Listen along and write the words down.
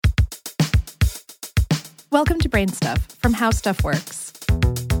Welcome to Brain Stuff from How Stuff Works.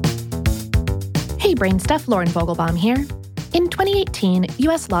 Hey, Brain Stuff, Lauren Vogelbaum here. In 2018,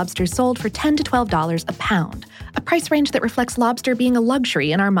 U.S. lobsters sold for $10 to $12 a pound, a price range that reflects lobster being a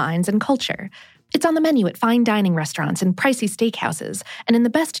luxury in our minds and culture. It's on the menu at fine dining restaurants and pricey steakhouses, and in the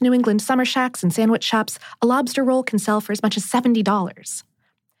best New England summer shacks and sandwich shops, a lobster roll can sell for as much as $70.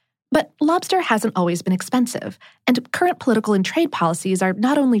 But lobster hasn't always been expensive, and current political and trade policies are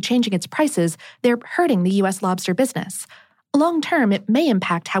not only changing its prices, they're hurting the U.S. lobster business. Long-term, it may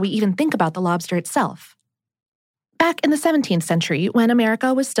impact how we even think about the lobster itself. Back in the 17th century, when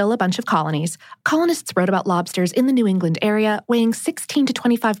America was still a bunch of colonies, colonists wrote about lobsters in the New England area weighing 16 to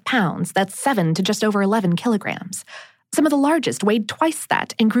 25 pounds, that's 7 to just over 11 kilograms. Some of the largest weighed twice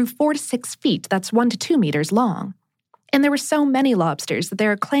that and grew 4 to 6 feet, that's 1 to 2 meters long. And there were so many lobsters that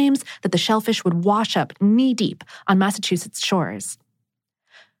there are claims that the shellfish would wash up knee-deep on Massachusetts shores.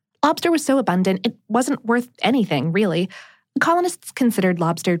 Lobster was so abundant, it wasn't worth anything, really. Colonists considered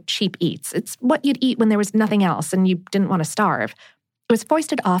lobster cheap eats. It's what you'd eat when there was nothing else and you didn't want to starve. It was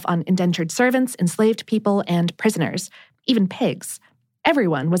foisted off on indentured servants, enslaved people, and prisoners, even pigs.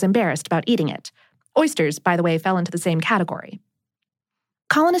 Everyone was embarrassed about eating it. Oysters, by the way, fell into the same category.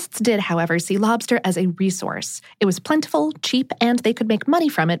 Colonists did, however, see lobster as a resource. It was plentiful, cheap, and they could make money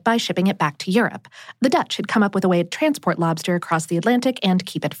from it by shipping it back to Europe. The Dutch had come up with a way to transport lobster across the Atlantic and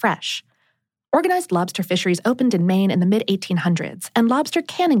keep it fresh. Organized lobster fisheries opened in Maine in the mid-1800s, and lobster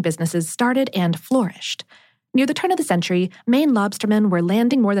canning businesses started and flourished. Near the turn of the century, Maine lobstermen were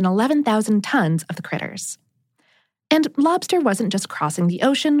landing more than 11,000 tons of the critters. And lobster wasn't just crossing the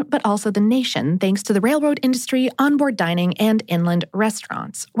ocean, but also the nation, thanks to the railroad industry, onboard dining, and inland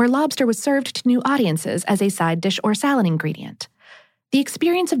restaurants, where lobster was served to new audiences as a side dish or salad ingredient. The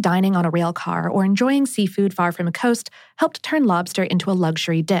experience of dining on a rail car or enjoying seafood far from a coast helped turn lobster into a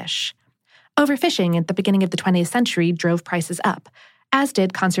luxury dish. Overfishing at the beginning of the 20th century drove prices up, as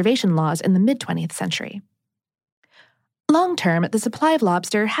did conservation laws in the mid-20th century. Long-term, the supply of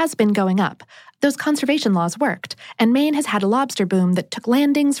lobster has been going up. Those conservation laws worked, and Maine has had a lobster boom that took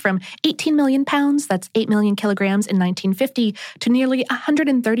landings from 18 million pounds, that's 8 million kilograms in 1950, to nearly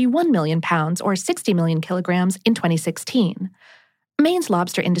 131 million pounds, or 60 million kilograms in 2016. Maine's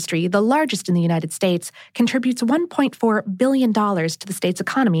lobster industry, the largest in the United States, contributes $1.4 billion to the state's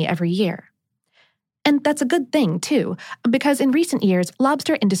economy every year. And that's a good thing, too, because in recent years,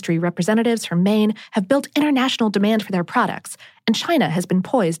 lobster industry representatives from Maine have built international demand for their products, and China has been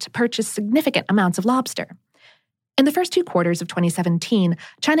poised to purchase significant amounts of lobster. In the first 2 quarters of 2017,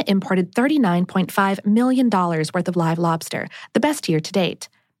 China imported $39.5 million worth of live lobster, the best year to date.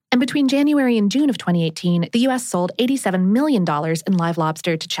 And between January and June of 2018, the U.S. sold $87 million in live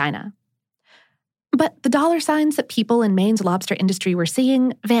lobster to China. But the dollar signs that people in Maine's lobster industry were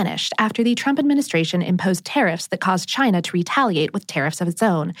seeing vanished after the Trump administration imposed tariffs that caused China to retaliate with tariffs of its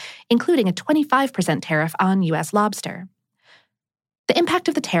own, including a 25% tariff on U.S. lobster. The impact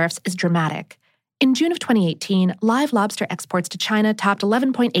of the tariffs is dramatic. In June of 2018, live lobster exports to China topped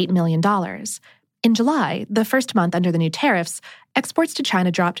 $11.8 million. In July, the first month under the new tariffs, exports to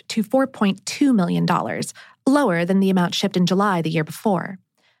China dropped to $4.2 million, lower than the amount shipped in July the year before.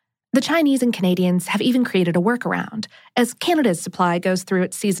 The Chinese and Canadians have even created a workaround. As Canada's supply goes through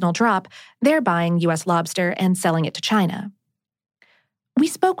its seasonal drop, they're buying U.S. lobster and selling it to China. We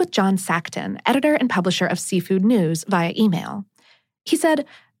spoke with John Sackton, editor and publisher of Seafood News, via email. He said,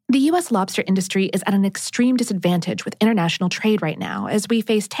 "The U.S. lobster industry is at an extreme disadvantage with international trade right now, as we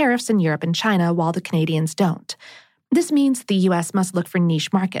face tariffs in Europe and China while the Canadians don't. This means the U.S. must look for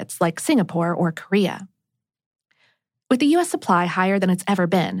niche markets like Singapore or Korea." With the U.S. supply higher than it's ever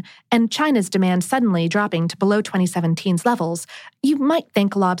been, and China's demand suddenly dropping to below 2017's levels, you might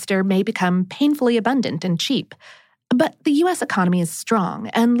think lobster may become painfully abundant and cheap. But the U.S. economy is strong,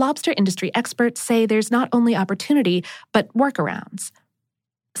 and lobster industry experts say there's not only opportunity, but workarounds.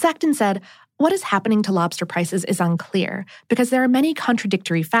 Sackton said, "What is happening to lobster prices is unclear, because there are many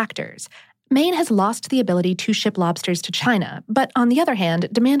contradictory factors. Maine has lost the ability to ship lobsters to China, but on the other hand,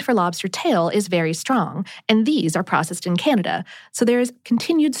 demand for lobster tail is very strong, and these are processed in Canada, so there is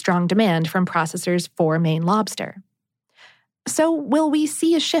continued strong demand from processors for Maine lobster. So will we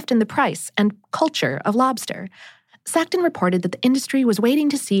see a shift in the price and culture of lobster?" Sackton reported that the industry was waiting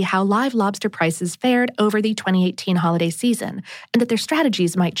to see how live lobster prices fared over the 2018 holiday season, and that their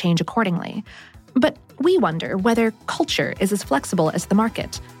strategies might change accordingly. But we wonder whether culture is as flexible as the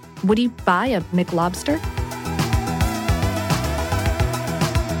market. Would you buy a McLobster?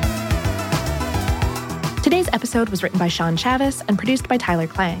 Today's episode was written by Sean Chavis and produced by Tyler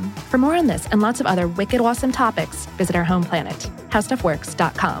Klang. For more on this and lots of other wicked awesome topics, visit our home planet,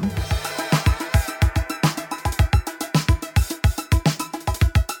 howstuffworks.com.